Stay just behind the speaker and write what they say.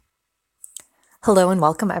Hello and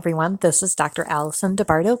welcome, everyone. This is Dr. Allison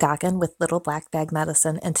DeBardo-Goggin with Little Black Bag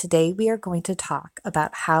Medicine, and today we are going to talk about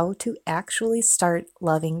how to actually start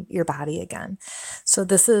loving your body again. So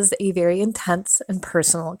this is a very intense and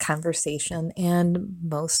personal conversation, and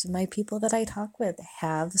most of my people that I talk with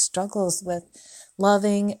have struggles with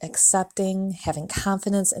loving, accepting, having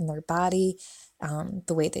confidence in their body,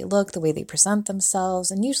 the way they look, the way they present themselves,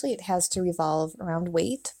 and usually it has to revolve around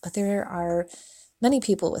weight, but there are many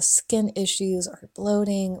people with skin issues or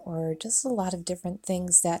bloating or just a lot of different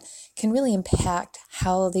things that can really impact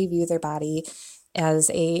how they view their body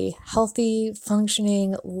as a healthy,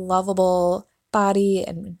 functioning, lovable body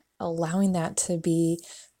and allowing that to be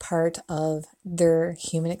part of their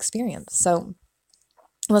human experience. So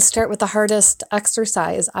let's start with the hardest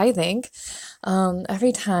exercise, I think.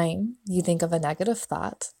 Every time you think of a negative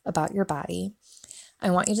thought about your body,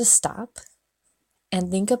 I want you to stop and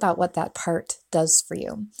think about what that part does for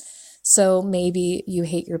you. So maybe you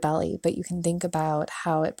hate your belly, but you can think about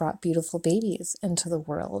how it brought beautiful babies into the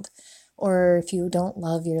world. Or if you don't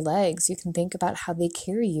love your legs, you can think about how they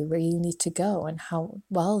carry you where you need to go and how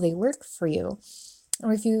well they work for you.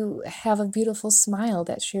 Or if you have a beautiful smile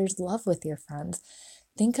that shares love with your friends,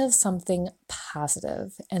 think of something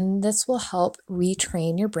positive. And this will help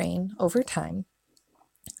retrain your brain over time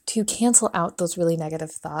to cancel out those really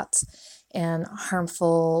negative thoughts and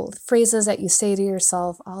harmful phrases that you say to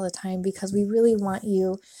yourself all the time, because we really want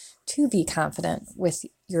you to be confident with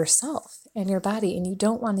yourself and your body. And you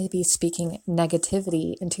don't want to be speaking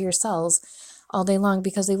negativity into your cells all day long,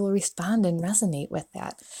 because they will respond and resonate with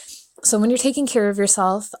that. So when you're taking care of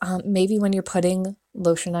yourself, maybe when you're putting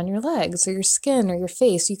lotion on your legs or your skin or your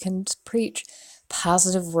face, you can preach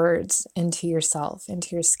positive words into yourself,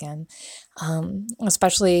 into your skin,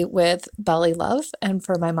 especially with belly love. And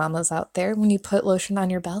for my mamas out there, when you put lotion on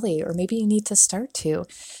your belly, or maybe you need to start to,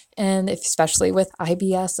 and especially with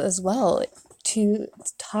IBS as well, to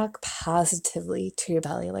talk positively to your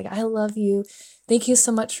belly. Like, I love you. Thank you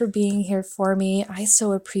so much for being here for me. I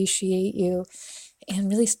so appreciate you. And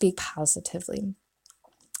really speak positively.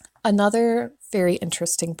 Another very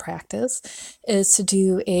interesting practice is to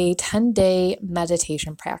do a 10-day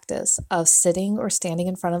meditation practice of sitting or standing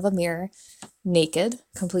in front of a mirror, naked,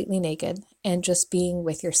 completely naked, and just being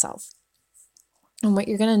with yourself. And what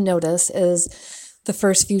you're going to notice is the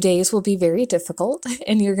first few days will be very difficult,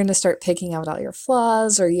 and you're going to start picking out all your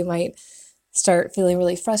flaws, or you might start feeling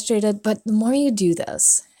really frustrated. But the more you do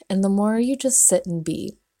this, and the more you just sit and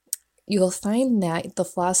be, you will find that the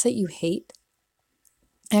flaws that you hate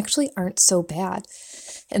actually aren't so bad,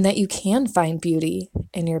 and that you can find beauty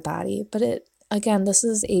in your body. But this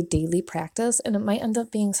is a daily practice, and it might end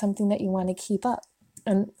up being something that you want to keep up.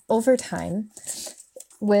 And over time,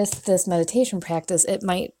 with this meditation practice,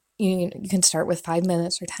 you can start with 5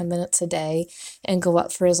 minutes or 10 minutes a day and go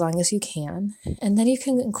up for as long as you can. And then you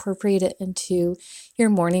can incorporate it into your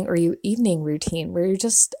morning or your evening routine, where you're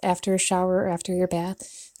just after a shower or after your bath,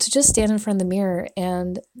 to just stand in front of the mirror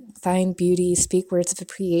and find beauty, speak words of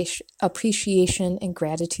appreciation and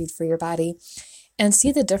gratitude for your body, and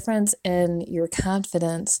see the difference in your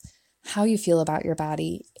confidence, how you feel about your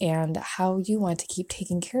body, and how you want to keep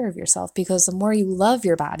taking care of yourself. Because the more you love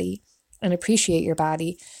your body and appreciate your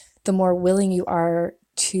body, the more willing you are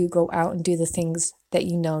to go out and do the things that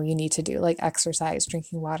you know you need to do, like exercise,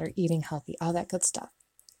 drinking water, eating healthy, all that good stuff.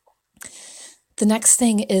 The next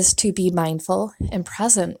thing is to be mindful and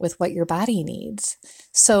present with what your body needs.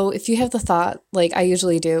 So if you have the thought, like I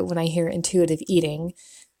usually do when I hear intuitive eating,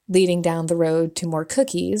 leading down the road to more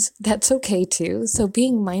cookies, that's okay too. So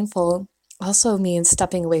being mindful also means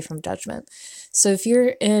stepping away from judgment. So if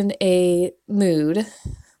you're in a mood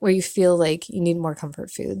where you feel like you need more comfort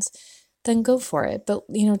foods, then go for it. But,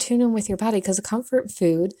 tune in with your body, because a comfort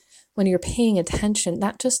food, when you're paying attention,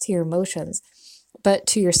 not just to your emotions, but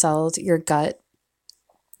to your cells, your gut,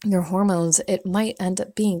 your hormones, it might end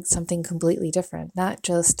up being something completely different, not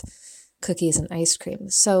just cookies and ice cream.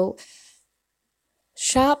 So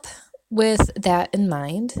shop with that in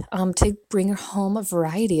mind, to bring home a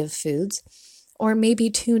variety of foods, or maybe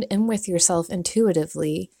tune in with yourself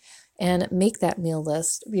intuitively and make that meal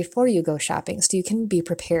list before you go shopping, so you can be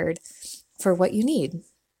prepared for what you need.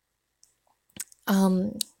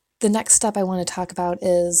 The next step I want to talk about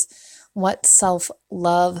is what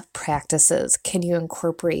self-love practices can you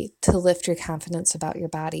incorporate to lift your confidence about your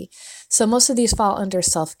body. So most of these fall under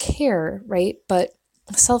self-care, right? But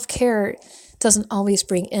self-care doesn't always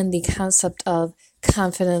bring in the concept of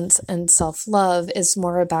confidence, and self-love is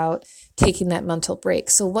more about taking that mental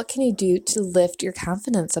break. So what can you do to lift your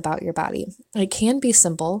confidence about your body? It can be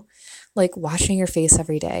simple, like washing your face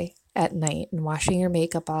every day, at night and washing your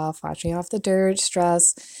makeup off, washing off the dirt,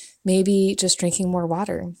 stress, maybe just drinking more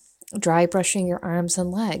water, dry brushing your arms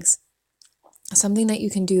and legs. Something that you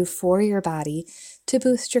can do for your body to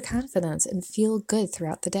boost your confidence and feel good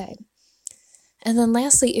throughout the day. And then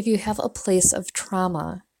lastly, if you have a place of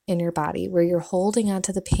trauma in your body where you're holding on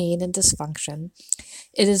to the pain and dysfunction,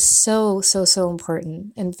 it is so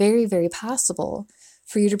important and very, very possible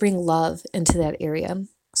for you to bring love into that area.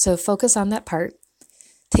 So focus on that part,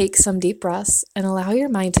 take some deep breaths, and allow your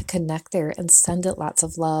mind to connect there and send it lots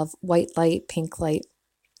of love, white light, pink light.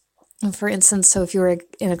 And for instance, so if you were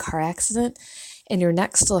in a car accident and your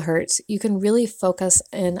neck still hurts, you can really focus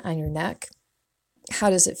in on your neck. How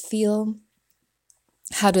does it feel?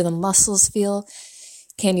 How do the muscles feel?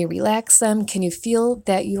 Can you relax them? Can you feel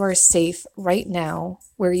that you are safe right now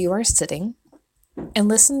where you are sitting? And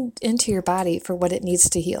listen into your body for what it needs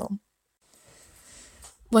to heal.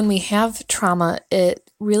 When we have trauma, it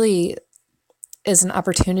really is an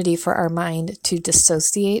opportunity for our mind to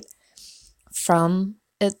dissociate from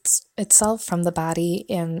itself, from the body,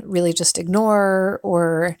 and really just ignore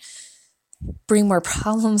or bring more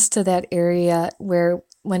problems to that area, where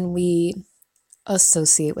when we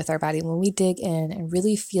associate with our body, when we dig in and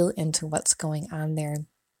really feel into what's going on there,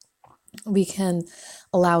 we can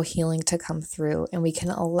allow healing to come through, and we can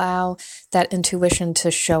allow that intuition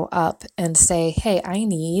to show up and say, hey, I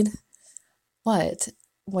need what?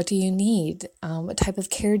 What do you need? What type of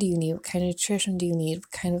care do you need? What kind of nutrition do you need?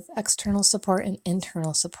 What kind of external support and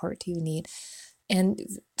internal support do you need? And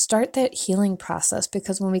start that healing process,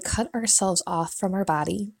 because when we cut ourselves off from our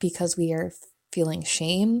body because we are feeling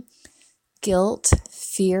shame, guilt,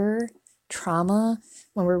 fear, trauma,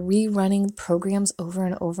 when we're rerunning programs over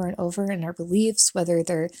and over and over in our beliefs, whether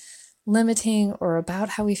they're limiting or about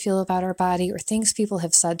how we feel about our body or things people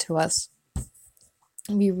have said to us,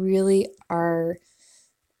 we really are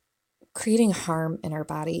creating harm in our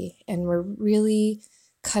body, and we're really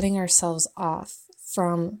cutting ourselves off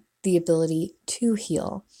from the ability to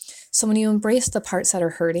heal. So when you embrace the parts that are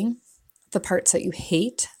hurting, the parts that you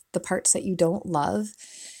hate, the parts that you don't love,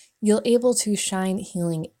 you'll able to shine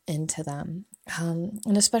healing into them.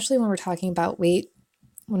 And especially when we're talking about weight,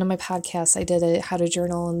 one of my podcasts, I did a how to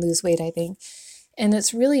journal and lose weight, I think. And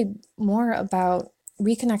it's really more about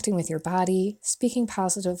reconnecting with your body, speaking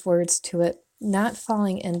positive words to it, not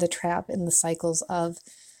falling in the trap, in the cycles of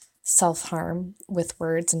self-harm with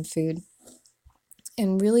words and food,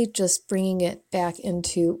 and really just bringing it back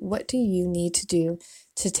into what do you need to do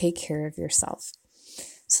to take care of yourself.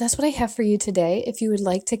 So that's what I have for you today. If you would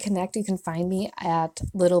like to connect, you can find me at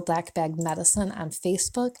Little Black Bag Medicine on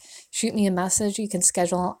Facebook. Shoot me a message. You can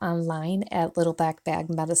schedule online at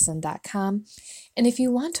littleblackbagmedicine.com. And if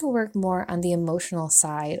you want to work more on the emotional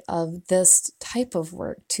side of this type of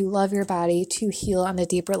work, to love your body, to heal on a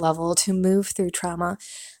deeper level, to move through trauma,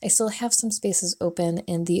 I still have some spaces open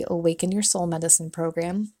in the Awaken Your Soul Medicine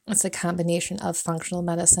program. It's a combination of functional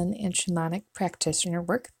medicine and shamanic practitioner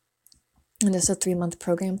work. And it's a 3-month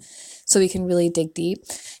program, so we can really dig deep.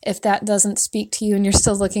 If that doesn't speak to you and you're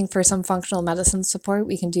still looking for some functional medicine support,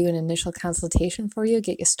 we can do an initial consultation for you,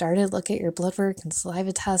 get you started, look at your blood work and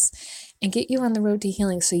saliva tests, and get you on the road to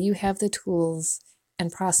healing so you have the tools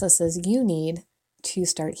and processes you need to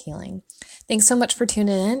start healing. Thanks so much for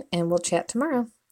tuning in, and we'll chat tomorrow.